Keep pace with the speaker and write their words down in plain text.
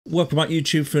Welcome back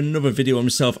YouTube for another video on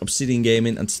myself, Obsidian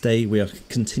Gaming, and today we are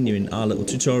continuing our little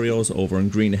tutorials over on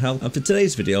Green Hell. And for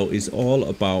today's video is all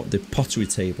about the pottery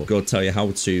table. I'm going to tell you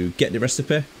how to get the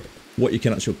recipe, what you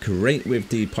can actually create with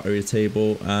the pottery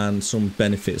table, and some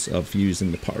benefits of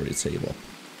using the pottery table.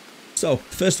 So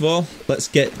first of all, let's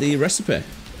get the recipe.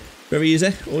 Very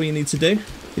easy. All you need to do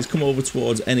is come over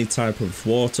towards any type of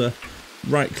water,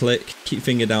 right click, keep your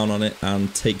finger down on it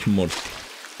and take mud.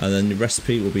 And then the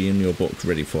recipe will be in your book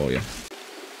ready for you.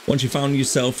 Once you've found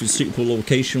yourself a suitable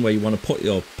location where you want to put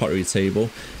your pottery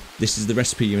table, this is the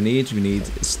recipe you need. You need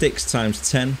sticks times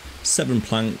 10, 7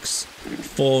 planks,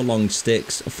 4 long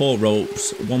sticks, 4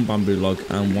 ropes, 1 bamboo log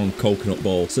and 1 coconut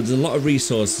ball. So there's a lot of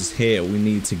resources here we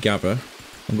need to gather.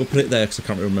 I'm going to put it there because I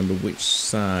can't remember which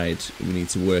side we need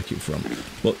to work it from.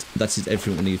 But that is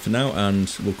everything we need for now,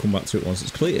 and we'll come back to it once it's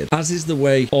completed. As is the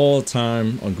way all the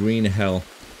time on Green Hell,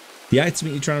 the item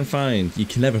that you try and find, you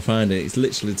can never find it. It's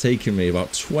literally taken me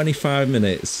about 25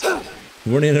 minutes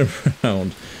running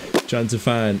around trying to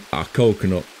find a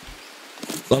coconut.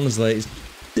 Honestly, it's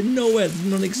nowhere, it's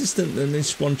non-existent, and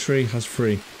this one tree has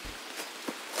 3.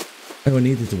 Oh, I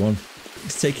needed the one.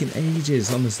 It's taking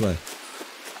ages, honestly.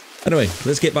 Anyway,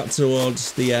 let's get back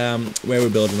towards the where we're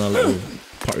building our little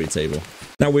pottery table.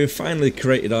 Now we've finally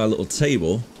created our little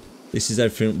table. This is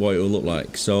everything what it will look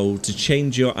like. So to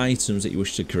change your items that you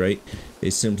wish to create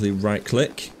is simply right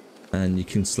click and you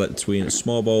can select between a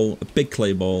small bowl, a big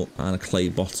clay bowl and a clay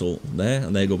bottle there,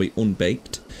 and they're going to be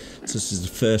unbaked. So this is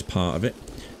the first part of it.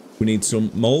 We need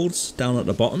some molds down at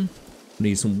the bottom. We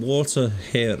need some water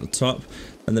here at the top,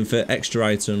 and then for extra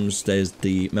items there's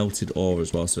the melted ore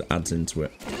as well, so it adds into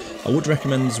it. I would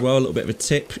recommend as well, a little bit of a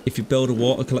tip, if you build a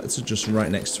water collector just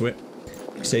right next to it,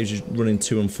 it saves you running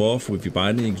to and forth with your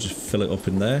binding. You can just fill it up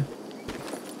in there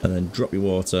and then drop your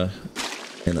water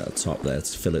in at the top there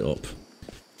to fill it up.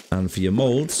 And for your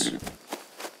molds,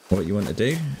 what you want to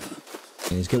do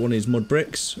is get one of these mud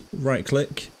bricks, right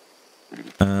click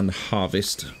and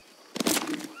harvest.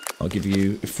 I'll give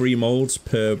you 3 molds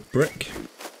per brick.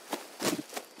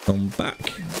 Come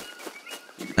back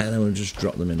and then we'll just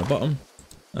drop them in the bottom,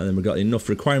 and then we've got enough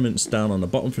requirements down on the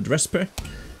bottom for the recipe.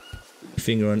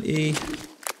 Finger on E,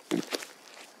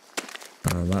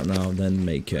 and that now then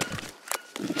make it.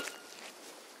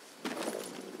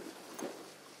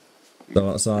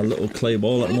 So that's our little clay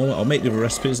ball at the moment. I'll make the other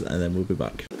recipes and then we'll be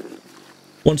back.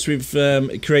 Once we've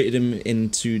created them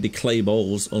into the clay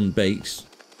balls unbaked,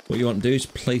 what you want to do is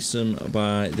place them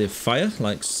by the fire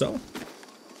like so,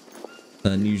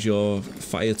 and use your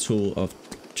fire tool of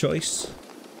choice.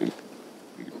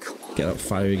 Get that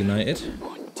fire ignited.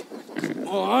 Come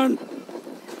on.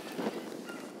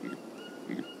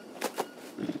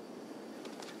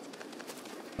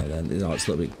 And then, oh, it's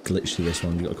a little bit glitchy, this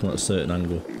one. You've got to come at a certain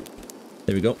angle.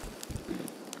 There we go.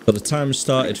 But the timer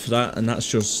started for that, and that's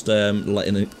just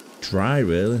letting it dry,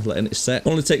 really, letting it set.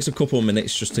 Only takes a couple of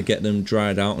minutes just to get them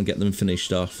dried out and get them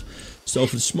finished off. So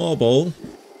for the small bowl,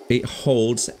 it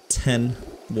holds 10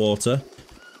 water.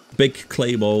 Big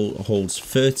clay bowl holds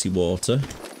 30 water.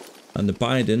 And the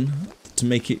binding, to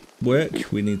make it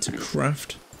work, we need to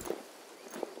craft.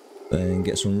 Then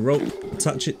get some rope,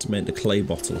 attach it to make the clay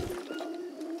bottle.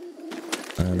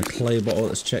 And a clay bottle,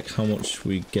 let's check how much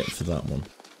we get for that one.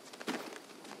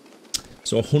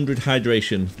 So 100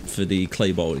 hydration for the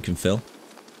clay bottle it can fill.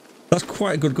 That's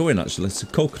quite a good going actually. So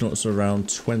coconuts are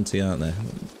around 20, aren't they?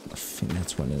 I think they're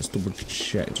 20. Let's double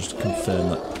check just to confirm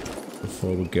that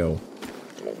before we go.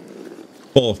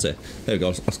 40. There we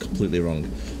go. That's completely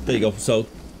wrong. There you go. So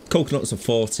coconuts are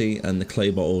 40 and the clay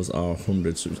bottles are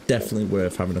 100, so it's definitely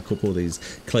worth having a couple of these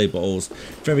clay bottles.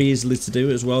 Very easily to do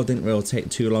as well, didn't really take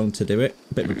too long to do it.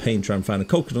 A bit of a pain trying to find the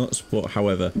coconuts, but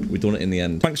however, we've done it in the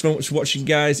end. Thanks very much for watching,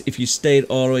 guys. If you stayed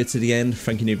all the way to the end,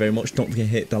 thank you very much. Don't forget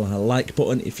to hit the like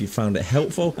button if you found it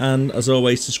helpful, and as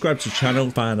always, subscribe to the channel,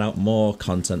 find out more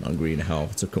content on Green Hell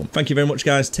to come. Thank you very much,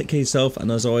 guys. Take care of yourself, and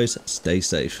as always, stay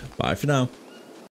safe. Bye for now.